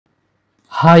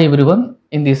Hi everyone,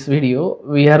 in this video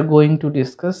we are going to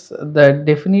discuss the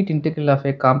definite integral of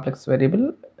a complex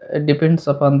variable depends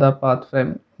upon the path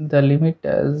from the limit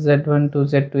z1 to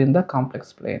z2 in the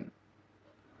complex plane.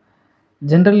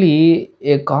 Generally,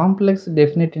 a complex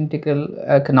definite integral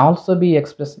can also be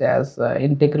expressed as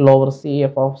integral over c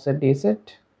f of z dz,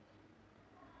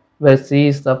 where c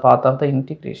is the path of the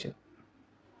integration.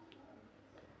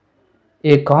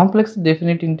 A complex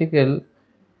definite integral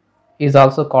is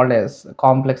also called as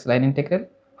complex line integral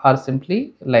or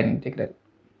simply line integral.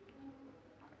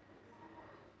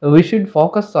 We should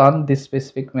focus on this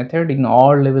specific method in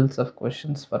all levels of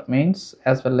questions for mains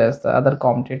as well as the other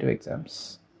competitive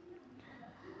exams.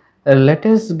 Let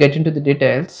us get into the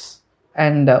details,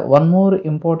 and one more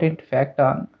important fact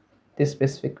on this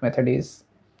specific method is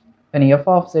when f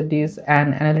of z is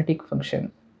an analytic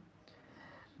function,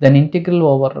 then integral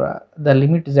over the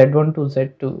limit z1 to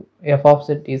z2 f of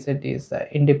z dz is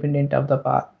independent of the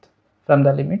path from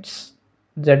the limits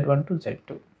z1 to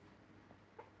z2.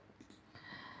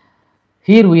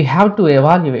 Here we have to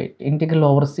evaluate integral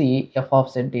over c f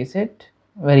of z dz,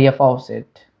 where f of z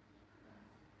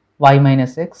y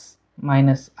minus x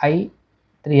minus I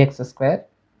 3x square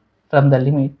from the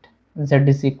limit z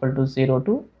is equal to 0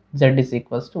 to z is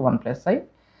equals to 1 plus I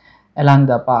along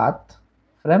the path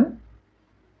from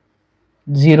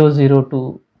 0 0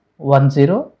 to 1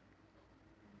 0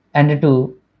 and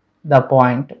to the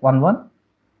point 1 1.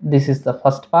 This is the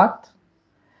first path.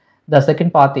 The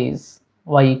second path is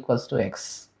y equals to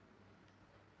x.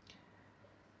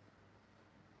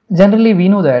 Generally, we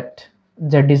know that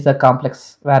z is the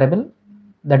complex variable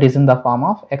that is in the form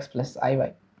of x plus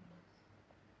iy.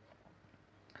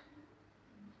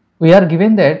 We are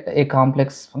given that a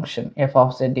complex function f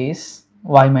of z is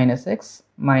y minus x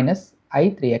minus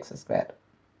I 3x square.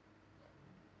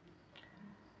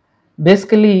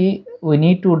 Basically, we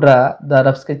need to draw the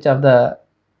rough sketch of the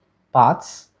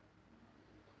paths.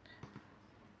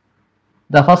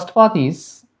 The first path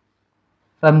is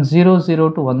from 0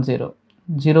 0 to 1 0.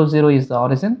 0 0 is the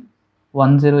origin,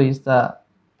 1 0 is the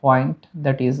point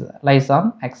that is lies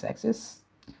on x-axis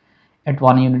at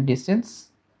 1 unit distance,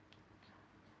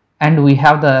 and we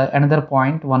have the another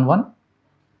point 1 1.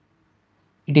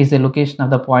 It is a location of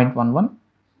the point 1 1.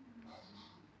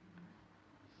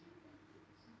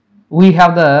 We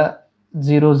have the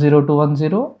 0 0 to 1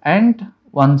 0 and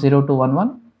 1 0 to 1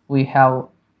 1. We have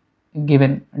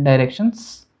given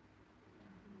directions,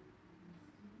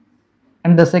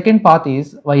 and the second path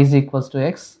is y is equals to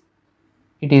x.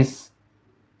 It is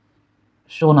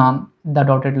shown on the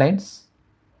dotted lines.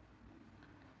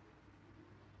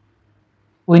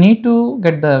 We need to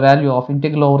get the value of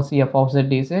integral over c f of z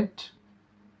dz,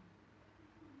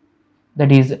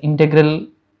 that is integral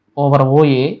over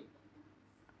OA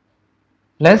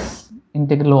plus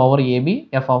integral over AB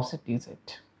f of z dz.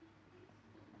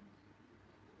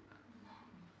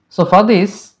 So for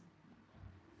this,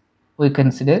 we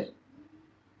consider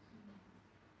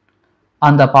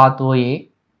on the path OA,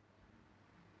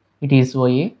 it is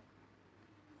OA.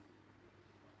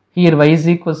 Here y is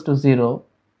equals to 0,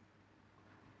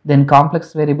 then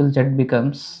complex variable z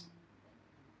becomes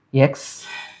x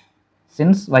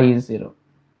since y is 0.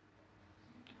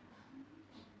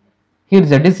 Here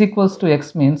z is equals to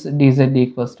x means dz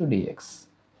equals to dx.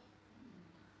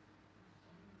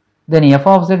 Then f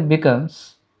of z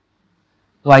becomes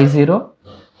y0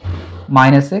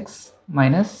 minus x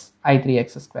minus I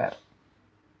 3x square.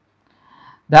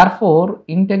 Therefore,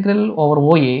 integral over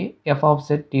OA f of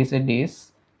z dz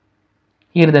is,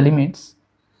 here the limits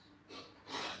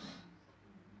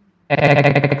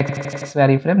x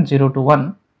vary from 0 to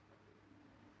 1,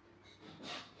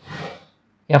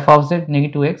 f of z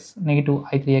negative x negative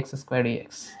I 3x square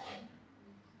dx.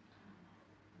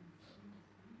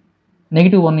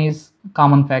 Negative 1 is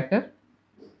common factor.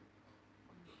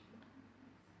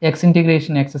 X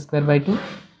integration x square by 2,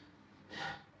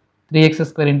 3x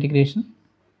square integration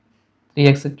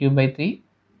 3x cube by 3.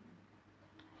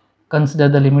 Consider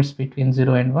the limits between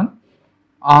 0 and 1.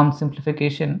 On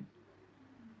simplification,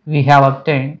 we have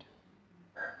obtained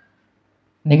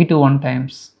negative 1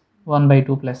 times 1 by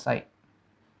 2 plus I.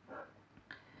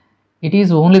 It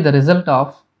is only the result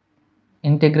of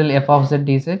integral f of z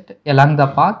dz along the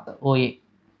path OA.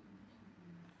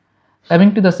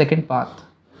 Coming to the second path,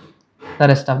 the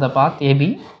rest of the path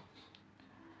AB.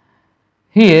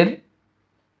 Here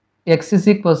x is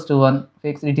equals to 1,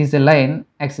 it is a line,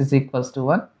 x is equals to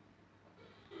 1.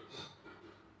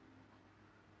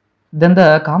 Then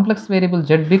the complex variable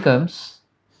z becomes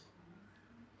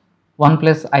 1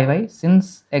 plus iy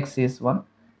since x is 1,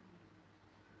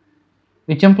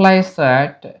 which implies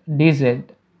that dz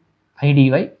I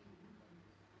dy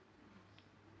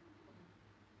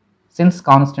Since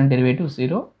constant derivative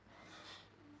 0,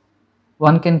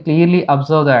 one can clearly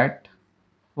observe that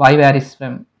y varies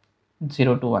from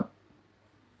 0 to 1.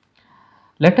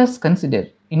 Let us consider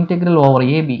integral over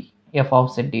ab f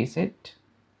of z dz,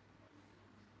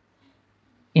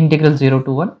 integral 0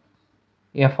 to 1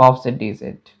 f of z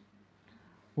dz,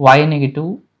 y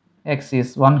negative, x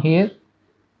is 1 here,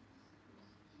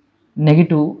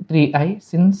 negative 3i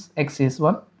since x is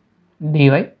 1,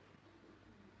 dy,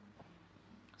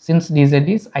 since dz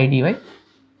is I dy,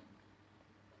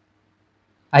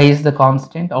 I is the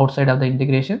constant outside of the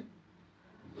integration,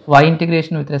 y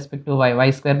integration with respect to y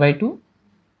square by 2,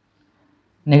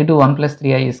 negative 1 plus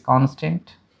 3i is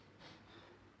constant,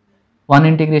 1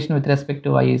 integration with respect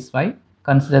to y is y,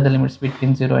 consider the limits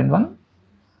between 0 and 1.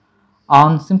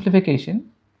 On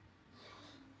simplification,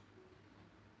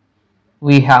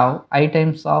 we have I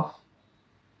times of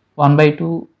 1 by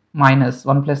 2 minus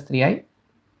 1 plus 3i,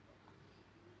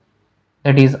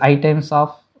 that is I times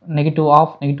of negative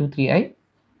 3i,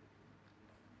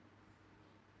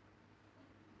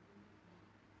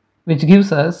 which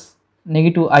gives us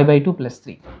negative I by 2 plus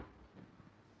 3.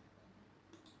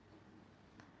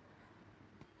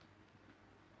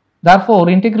 Therefore,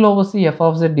 integral over c f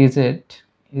of z dz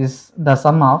is the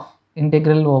sum of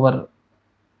integral over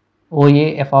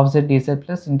OA f of z dz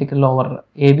plus integral over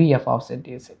AB f of z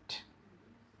dz.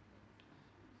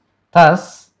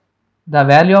 Thus, the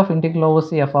value of integral over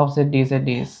c f of z dz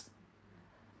is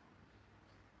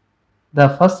the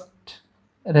first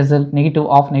result negative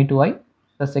I,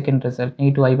 the second result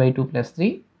negative I by 2 plus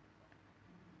 3,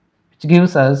 which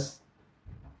gives us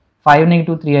 5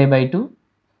 negative 3i by 2.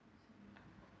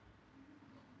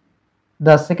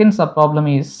 The second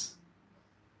subproblem is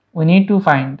we need to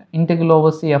find integral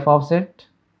over c f of z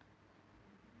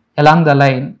along the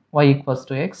line y equals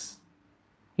to x.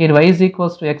 Here y is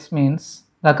equals to x means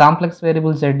the complex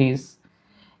variable z is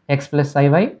x plus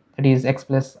iy, that is x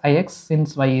plus ix,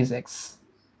 since y is x.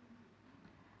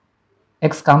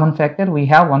 X common factor, we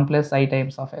have 1 plus I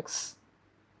times of x.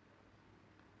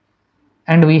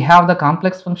 And we have the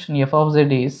complex function f of z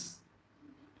is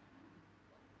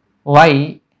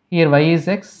y, here y is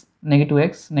x, negative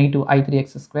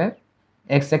I3x square,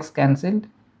 x cancelled,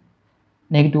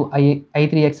 negative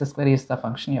I3x square is the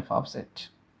function f of z.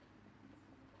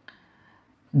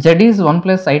 Z is 1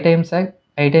 plus I times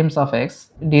of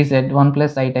x, dz 1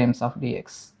 plus I times of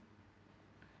dx.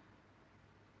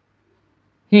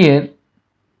 Here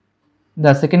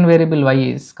the second variable y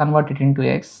is converted into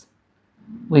x.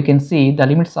 We can see the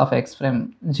limits of x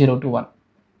from 0 to 1.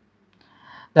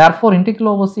 Therefore, integral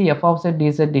over c f of z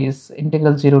dz is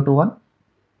integral 0 to 1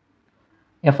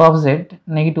 f of z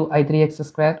negative I3x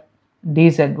square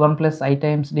dz 1 plus I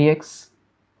times dx.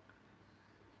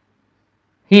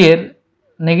 Here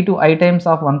negative I times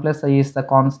of 1 plus I is the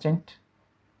constant,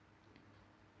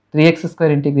 3x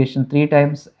square integration 3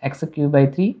 times x cube by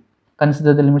 3,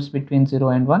 consider the limits between 0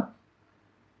 and 1,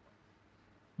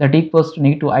 that equals to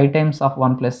negative I times of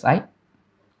 1 plus I.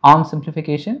 On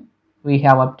simplification, we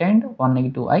have obtained 1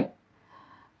 negative I.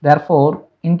 Therefore,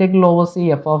 integral over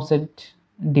c f of z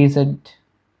dz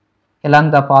along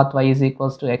the path y is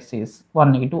equals to x is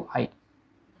 1 negative I.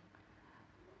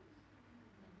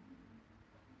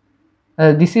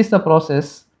 This is the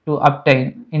process to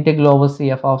obtain integral over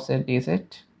c f of z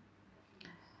dz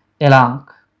along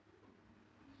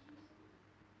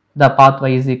the path y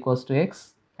is equals to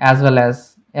x, as well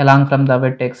as along from the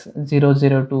vertex 0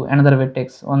 0 to another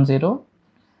vertex 1 0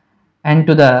 and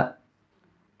to the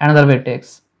another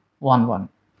vertex 1 1.